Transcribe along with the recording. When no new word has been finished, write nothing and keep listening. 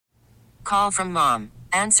Call from mom.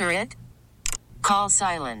 Answer it. Call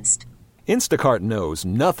silenced. Instacart knows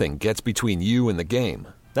nothing gets between you and the game.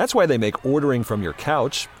 That's why they make ordering from your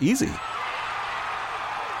couch easy.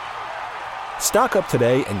 Stock up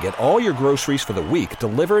today and get all your groceries for the week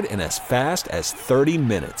delivered in as fast as 30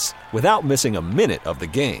 minutes without missing a minute of the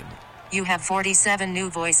game. You have 47 new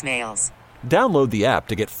voicemails. Download the app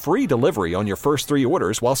to get free delivery on your first 3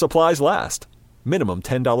 orders while supplies last. Minimum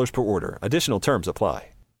 $10 per order. Additional terms apply.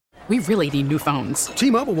 We really need new phones.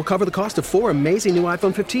 T-Mobile will cover the cost of 4 amazing new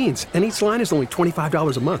iPhone 15s, and each line is only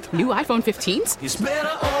 $25 a month. New iPhone 15s? It's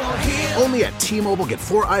better over here. Only at T-Mobile, get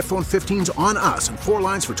 4 iPhone 15s on us and 4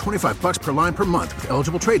 lines for $25 per line per month with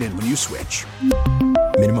eligible trade-in when you switch.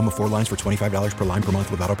 Minimum of 4 lines for $25 per line per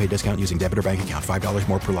month with autopay discount using debit or bank account. $5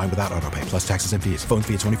 more per line without autopay, plus taxes and fees. Phone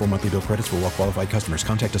fee at 24 monthly bill credits for well-qualified customers.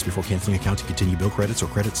 Contact us before canceling account to continue bill credits or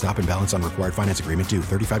credit stop and balance on required finance agreement due.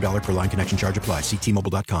 $35 per line connection charge applies. See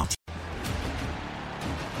T-Mobile.com.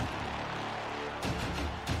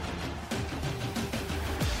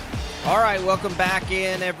 All right, welcome back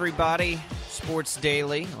in, everybody. Sports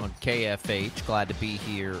Daily on KFH. Glad to be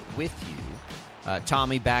here with you.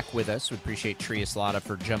 Tommy back with us. We appreciate Shreyas Laddha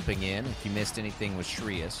for jumping in. If you missed anything with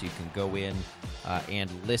Shreyas, you can go in and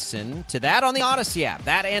listen to that on the Odyssey app.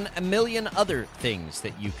 That and a million other things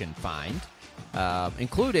that you can find,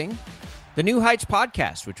 including the New Heights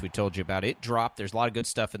podcast, which we told you about. It dropped. There's a lot of good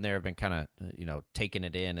stuff in there. I've been kind of, taking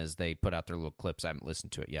it in as they put out their little clips. I haven't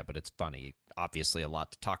listened to it yet, but it's funny. Obviously, a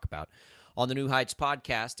lot to talk about on the New Heights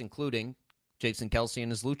podcast, including Jason Kelsey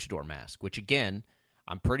and his luchador mask, which, again,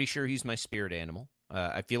 I'm pretty sure he's my spirit animal.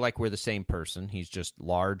 I feel like we're the same person. He's just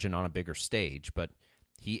large and on a bigger stage, but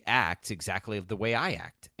he acts exactly the way I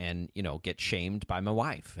act and, get shamed by my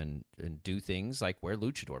wife and do things like wear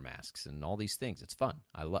luchador masks and all these things. It's fun.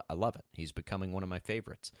 I love it. He's becoming one of my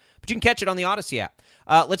favorites. But you can catch it on the Odyssey app.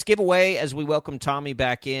 Let's give away, as we welcome Tommy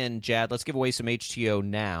back in, Jad, let's give away some HTO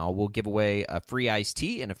now. We'll give away a free iced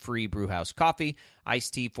tea and a free Brewhouse coffee.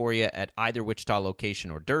 Iced tea for you at either Wichita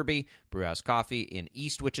location or Derby. Brewhouse coffee in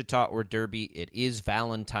East Wichita or Derby. It is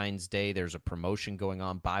Valentine's Day. There's a promotion going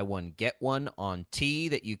on. Buy one, get one on tea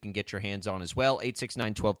that you can get your hands on as well.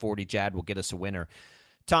 869-1240. Jad will get us a winner.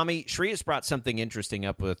 Tommy, Shreyas brought something interesting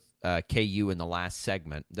up with KU in the last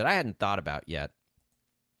segment that I hadn't thought about yet.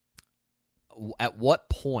 At what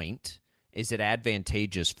point is it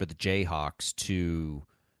advantageous for the Jayhawks to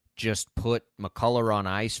just put McCullough on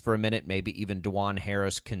ice for a minute, maybe even DeJuan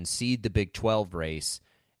Harris concede the Big 12 race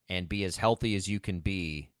and be as healthy as you can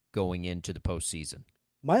be going into the postseason?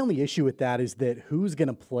 My only issue with that is that who's going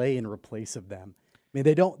to play in replace of them? I mean,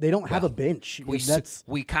 they don't have a bench.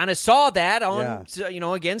 We kind of saw that on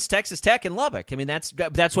against Texas Tech and Lubbock. I mean, that's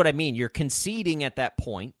what I mean. You're conceding at that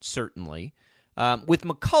point, certainly. With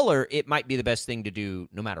McCullough, it might be the best thing to do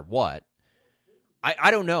no matter what.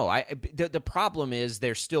 I don't know. The problem is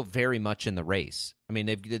they're still very much in the race. I mean,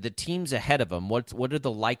 the teams ahead of them, what are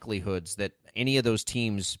the likelihoods that any of those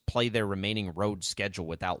teams play their remaining road schedule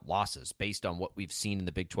without losses based on what we've seen in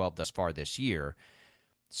the Big 12 thus far this year?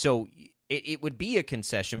 So it would be a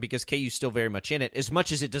concession because KU's still very much in it, as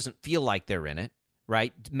much as it doesn't feel like they're in it,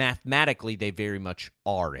 right? Mathematically, they very much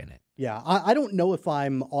are in it. Yeah, I don't know if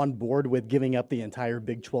I'm on board with giving up the entire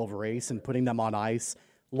Big 12 race and putting them on ice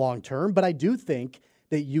long term, but I do think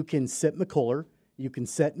that you can set McCullough, you can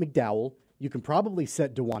set McDowell, you can probably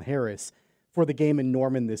set DeJuan Harris for the game in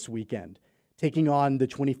Norman this weekend, taking on the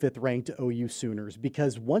 25th ranked OU Sooners,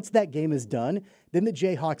 because once that game is done, then the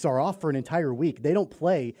Jayhawks are off for an entire week. They don't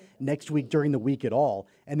play next week during the week at all,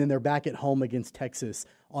 and then they're back at home against Texas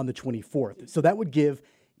on the 24th. So that would give,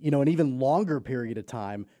 an even longer period of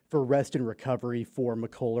time for rest and recovery for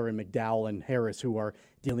McCullough and McDowell and Harris, who are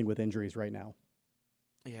dealing with injuries right now.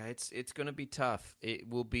 Yeah, it's going to be tough. It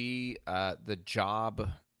will be the job.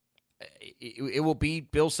 It will be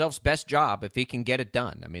Bill Self's best job if he can get it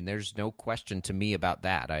done. I mean, there's no question to me about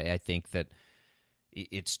that. I think that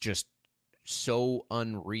it's just so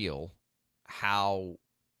unreal how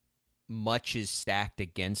much is stacked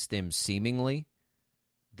against them seemingly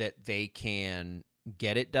that they can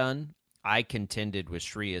get it done. I contended with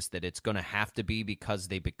Shreyas that it's going to have to be because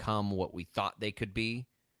they become what we thought they could be,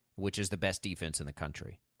 which is the best defense in the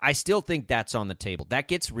country. I still think that's on the table. That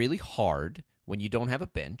gets really hard when you don't have a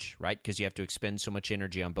bench, right? Because you have to expend so much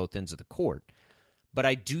energy on both ends of the court. But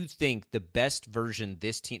I do think the best version,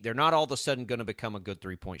 this team, they're not all of a sudden going to become a good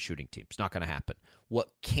three-point shooting team. It's not going to happen.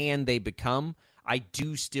 What can they become? I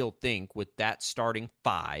do still think with that starting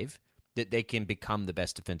five that they can become the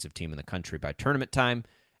best defensive team in the country by tournament time,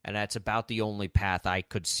 and that's about the only path I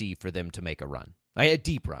could see for them to make a run. A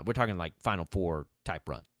deep run. We're talking like Final Four type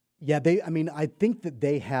run. Yeah, I think that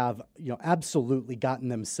they have, absolutely gotten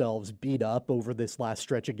themselves beat up over this last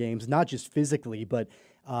stretch of games, not just physically, but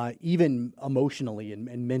even emotionally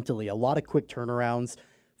and mentally. A lot of quick turnarounds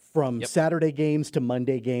from Saturday games to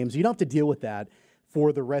Monday games. You don't have to deal with that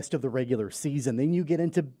for the rest of the regular season. Then you get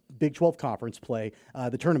into Big 12 conference play,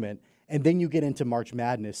 the tournament, and then you get into March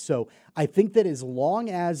Madness. So I think that as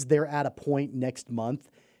long as they're at a point next month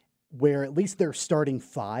where at least their starting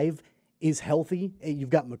five is healthy,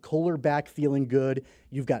 you've got McCullough back feeling good,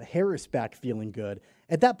 you've got Harris back feeling good.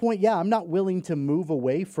 At that point, I'm not willing to move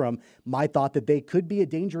away from my thought that they could be a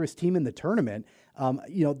dangerous team in the tournament.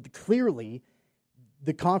 Clearly,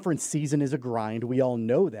 the conference season is a grind. We all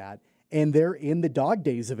know that. And they're in the dog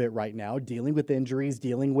days of it right now, dealing with injuries,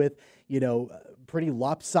 dealing with, pretty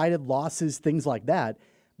lopsided losses, things like that.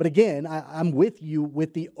 But again, I'm with you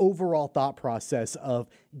with the overall thought process of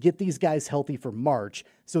get these guys healthy for March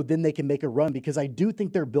so then they can make a run, because I do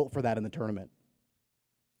think they're built for that in the tournament.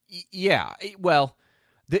 Yeah, well,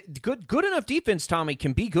 the good enough defense, Tommy,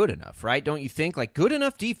 can be good enough, right? Don't you think? Like, good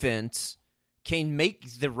enough defense can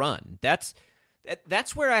make the run. That's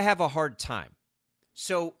where I have a hard time.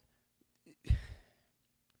 So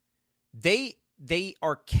they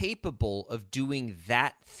are capable of doing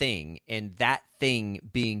that thing, and that thing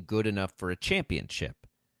being good enough for a championship.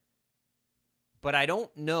 But I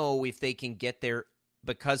don't know if they can get there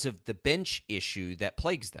because of the bench issue that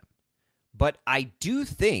plagues them. But I do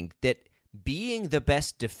think that being the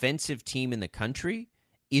best defensive team in the country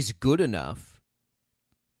is good enough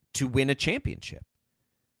to win a championship.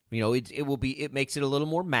 It makes it a little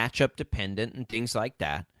more matchup dependent and things like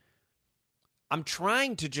that. I'm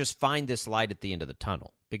trying to just find this light at the end of the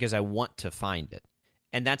tunnel because I want to find it.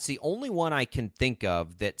 And that's the only one I can think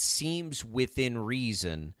of that seems within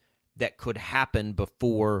reason that could happen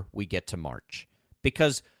before we get to March.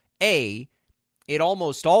 Because A, it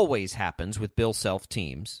almost always happens with Bill Self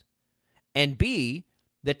teams. And B,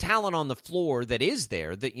 the talent on the floor that is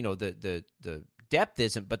there, that the depth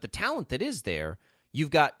isn't, but the talent that is there,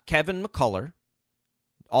 you've got Kevin McCullough,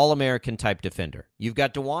 All-American type defender. You've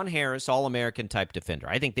got DeJuan Harris, All-American type defender.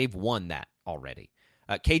 I think they've won that already.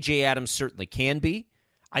 KJ Adams certainly can be.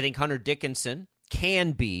 I think Hunter Dickinson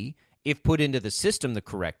can be if put into the system the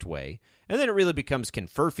correct way. And then it really becomes, can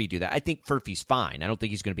Furphy do that? I think Furphy's fine. I don't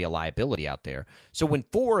think he's going to be a liability out there. So when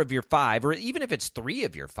 4 of your 5, or even if it's 3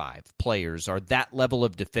 of your 5 players are that level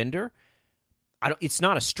of defender, it's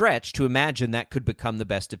not a stretch to imagine that could become the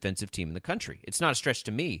best defensive team in the country. It's not a stretch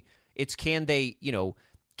to me. It's can they,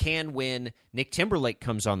 can when Nick Timberlake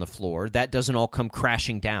comes on the floor, that doesn't all come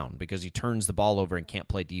crashing down because he turns the ball over and can't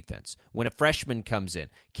play defense. When a freshman comes in,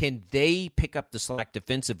 can they pick up the slack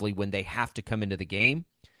defensively when they have to come into the game?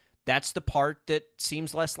 That's the part that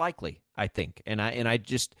seems less likely, I think. And I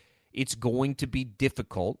just, it's going to be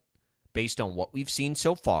difficult based on what we've seen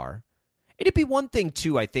so far. It'd be one thing,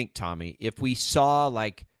 too, I think, Tommy, if we saw,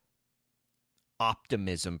 like,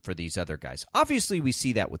 optimism for these other guys. Obviously, we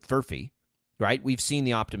see that with Furphy, right? We've seen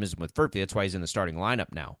the optimism with Furphy. That's why he's in the starting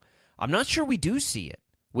lineup now. I'm not sure we do see it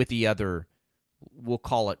with the other, we'll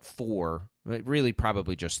call it 4, really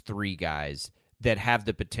probably just 3 guys that have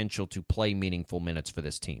the potential to play meaningful minutes for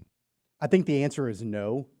this team. I think the answer is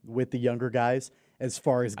no with the younger guys as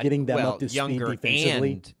far as getting them up to speed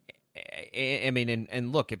defensively.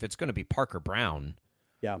 And look, if it's going to be Parker Brown,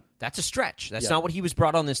 yeah, that's a stretch. That's not what he was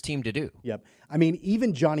brought on this team to do. Yep. I mean,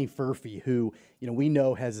 even Johnny Furphy, who, we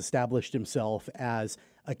know has established himself as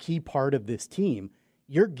a key part of this team,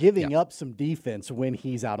 you're giving up some defense when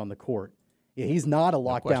he's out on the court. Yeah, he's not a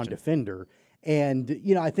lockdown defender. And,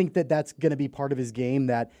 I think that that's going to be part of his game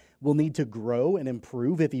that will need to grow and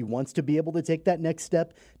improve if he wants to be able to take that next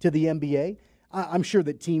step to the NBA. I'm sure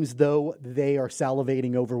that teams, though, they are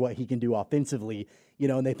salivating over what he can do offensively,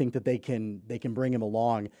 and they think that they can bring him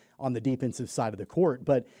along on the defensive side of the court.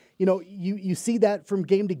 But, you see that from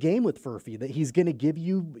game to game with Furphy, that he's going to give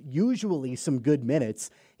you usually some good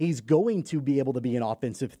minutes. He's going to be able to be an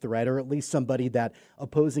offensive threat, or at least somebody that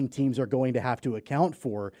opposing teams are going to have to account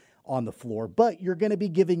for on the floor, but you're going to be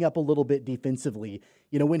giving up a little bit defensively,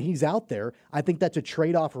 when he's out there. I think that's a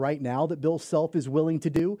trade-off right now that Bill Self is willing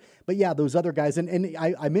to do. But yeah, those other guys, and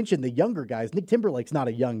I mentioned the younger guys. Nick Timberlake's not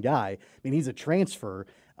a young guy. I mean, he's a transfer.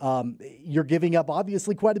 You're giving up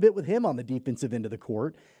obviously quite a bit with him on the defensive end of the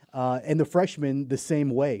court, and the freshmen the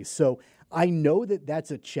same way. So I know that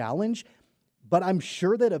that's a challenge, but I'm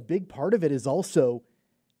sure that a big part of it is also,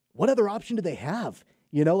 what other option do they have?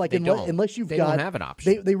 Unless you've they got... don't have an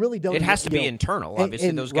option. They really don't. It has to be internal. Obviously,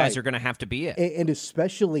 and those guys are going to have to be it. And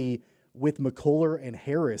especially with McCullough and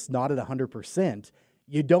Harris not at 100%,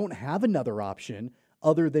 you don't have another option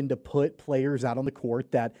other than to put players out on the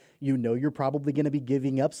court that you know you're probably going to be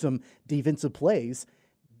giving up some defensive plays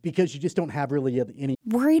because you just don't have really any.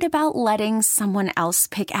 Worried about letting someone else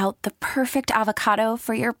pick out the perfect avocado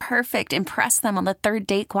for your perfect impress them on the third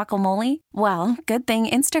date guacamole? Well, good thing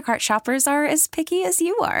Instacart shoppers are as picky as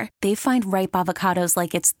you are. They find ripe avocados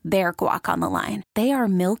like it's their guac on the line. They are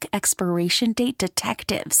milk expiration date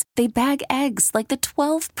detectives. They bag eggs like the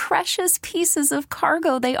 12 precious pieces of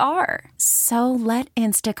cargo they are. So let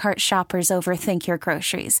Instacart shoppers overthink your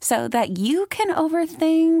groceries so that you can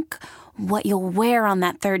overthink what you'll wear on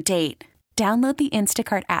that third date. Download the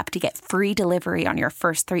Instacart app to get free delivery on your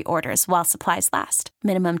first 3 orders while supplies last.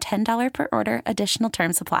 Minimum $10 per order. Additional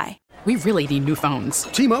terms apply. We really need new phones.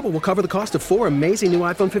 T-Mobile will cover the cost of 4 amazing new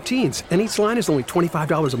iPhone 15s, and each line is only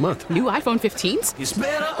 $25 a month. New iPhone 15s? It's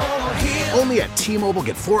better over here. Only at T-Mobile,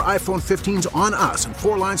 get 4 iPhone 15s on us and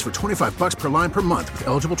 4 lines for $25 per line per month with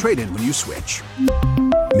eligible trade-in when you switch.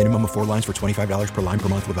 Minimum of 4 lines for $25 per line per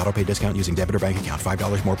month with autopay discount using debit or bank account.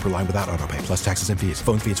 $5 more per line without autopay, plus taxes and fees.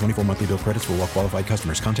 Phone fee at 24 monthly bill credits for well-qualified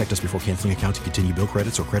customers. Contact us before canceling account to continue bill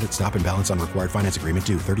credits or credit stop and balance on required finance agreement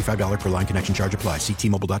due. $35 per line connection charge applies. See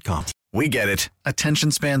T-Mobile.com. We get it.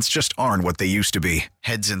 Attention spans just aren't what they used to be.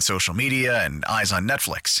 Heads in social media and eyes on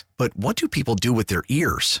Netflix. But what do people do with their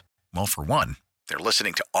ears? Well, for one, they're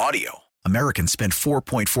listening to audio. Americans spend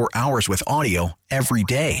 4.4 hours with audio every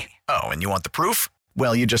day. Oh, and you want the proof?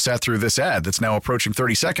 Well, you just sat through this ad that's now approaching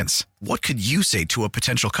 30 seconds. What could you say to a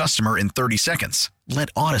potential customer in 30 seconds? Let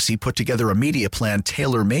Odyssey put together a media plan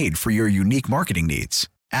tailor-made for your unique marketing needs.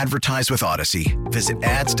 Advertise with Odyssey. Visit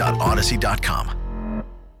ads.odyssey.com.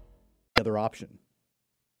 Other option.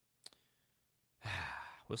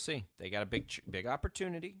 We'll see. They got a big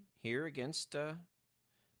opportunity here against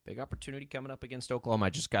big opportunity coming up against Oklahoma. I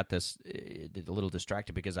just got this a little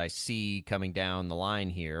distracted because I see coming down the line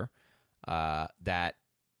here that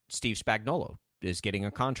Steve Spagnuolo is getting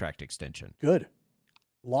a contract extension. Good.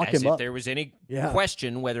 Lock As him if up. there was any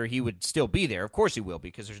question whether he would still be there. Of course he will,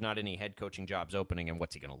 because there's not any head coaching jobs opening. And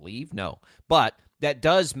what's he going to leave? No. But that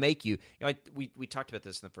does make you know, we talked about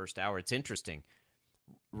this in the first hour. It's interesting.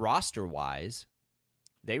 Roster-wise,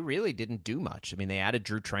 they really didn't do much. I mean, they added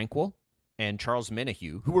Drew Tranquill and Charles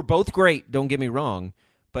Minihue, who were both great, don't get me wrong.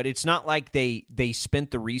 But it's not like they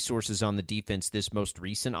spent the resources on the defense this most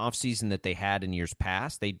recent offseason that they had in years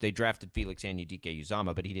past. They drafted Felix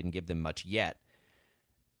Anudike-Uzama, but he didn't give them much yet.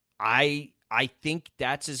 I think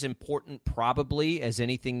that's as important probably as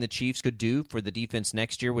anything the Chiefs could do for the defense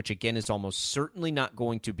next year, which, again, is almost certainly not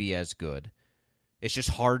going to be as good. It's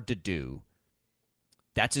just hard to do.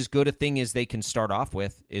 That's as good a thing as they can start off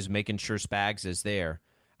with, is making sure Spags is there.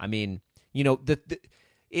 I mean, you know,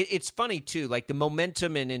 it's funny, too, like the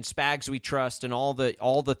momentum and in Spags we trust and all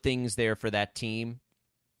the things there for that team.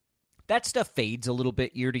 That stuff fades a little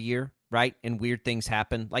bit year to year, right? And weird things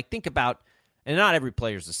happen. Like, think about, and not every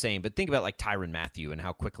player's the same, but think about like Tyrann Mathieu and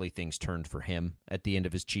how quickly things turned for him at the end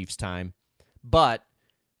of his Chiefs time. But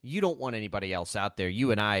you don't want anybody else out there.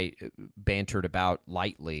 You and I bantered about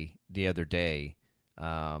lightly the other day.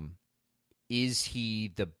 Is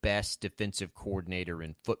he the best defensive coordinator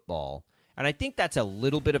in football? And I think that's a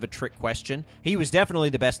little bit of a trick question. He was definitely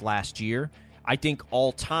the best last year. I think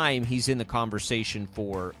all time he's in the conversation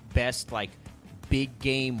for best, like, big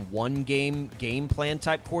game, one game plan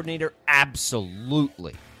type coordinator.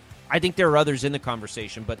 Absolutely. I think there are others in the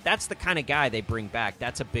conversation, but that's the kind of guy they bring back.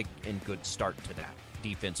 That's a big and good start to that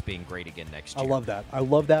defense being great again next year. I love that. I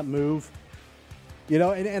love that move. You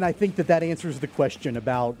know, and I think that answers the question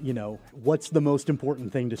about, you know, what's the most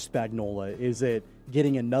important thing to Spagnuolo? Is it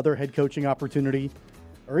getting another head coaching opportunity,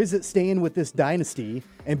 or is it staying with this dynasty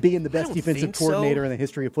and being the best defensive coordinator in the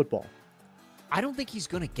history of football? I don't think he's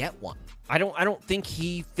going to get one. I don't think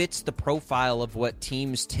he fits the profile of what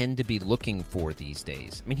teams tend to be looking for these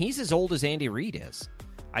days. I mean, he's as old as Andy Reid is.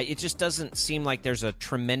 It just doesn't seem like there's a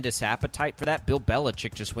tremendous appetite for that. Bill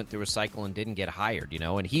Belichick just went through a cycle and didn't get hired, you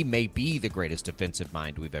know, and he may be the greatest defensive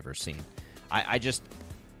mind we've ever seen.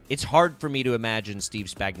 It's hard for me to imagine Steve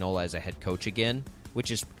Spagnuolo as a head coach again, which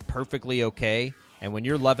is perfectly okay. And when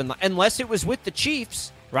you're loving, unless it was with the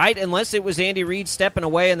Chiefs, right? Unless it was Andy Reid stepping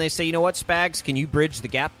away and they say, you know what, Spags, can you bridge the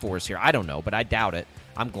gap for us here? I don't know, but I doubt it.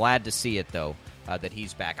 I'm glad to see it, though, that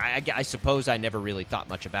he's back. I suppose I never really thought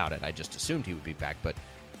much about it. I just assumed he would be back, but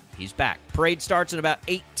he's back. Parade starts in about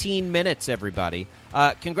 18 minutes, everybody.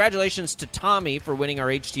 Congratulations to Tommy for winning our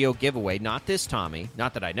HTO giveaway. Not this Tommy,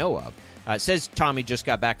 not that I know of. It says Tommy just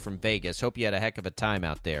got back from Vegas. Hope you had a heck of a time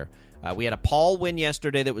out there. We had a Paul win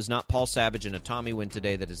yesterday that was not Paul Savage, and a Tommy win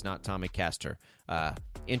today that is not Tommy Castor.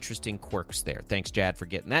 Interesting quirks there. Thanks, Jad, for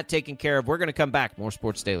getting that taken care of. We're going to come back. More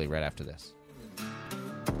Sports Daily right after this.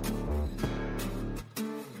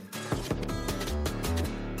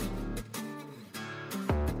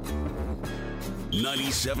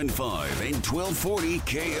 97.5 and 1240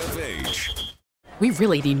 KFH. We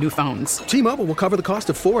really need new phones. T-Mobile will cover the cost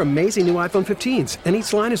of 4 amazing new iPhone 15s, and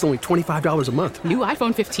each line is only $25 a month. New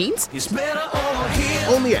iPhone 15s? It's better over here.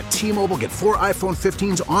 Only at T-Mobile, get 4 iPhone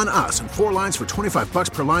 15s on us and 4 lines for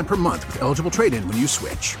 $25 per line per month with eligible trade-in when you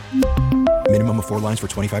switch. Minimum of 4 lines for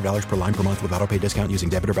 $25 per line per month with autopay discount using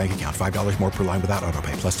debit or bank account. $5 more per line without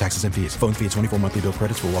autopay, plus taxes and fees. Phone fee at 24 monthly bill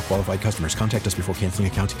credits for well-qualified customers. Contact us before canceling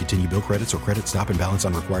account to continue bill credits or credit stop and balance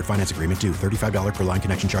on required finance agreement due. $35 per line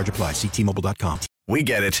connection charge applies. See T-Mobile.com. We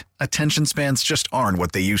get it. Attention spans just aren't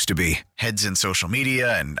what they used to be. Heads in social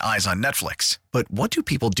media and eyes on Netflix. But what do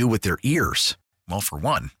people do with their ears? Well, for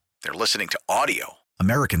one, they're listening to audio.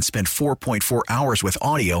 Americans spend 4.4 hours with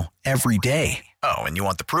audio every day. Oh, and you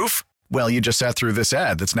want the proof? Well, you just sat through this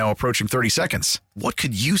ad that's now approaching 30 seconds. What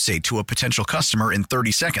could you say to a potential customer in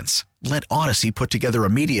 30 seconds? Let Odyssey put together a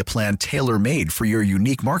media plan tailor-made for your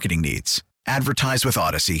unique marketing needs. Advertise with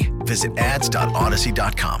Odyssey. Visit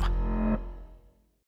ads.odyssey.com.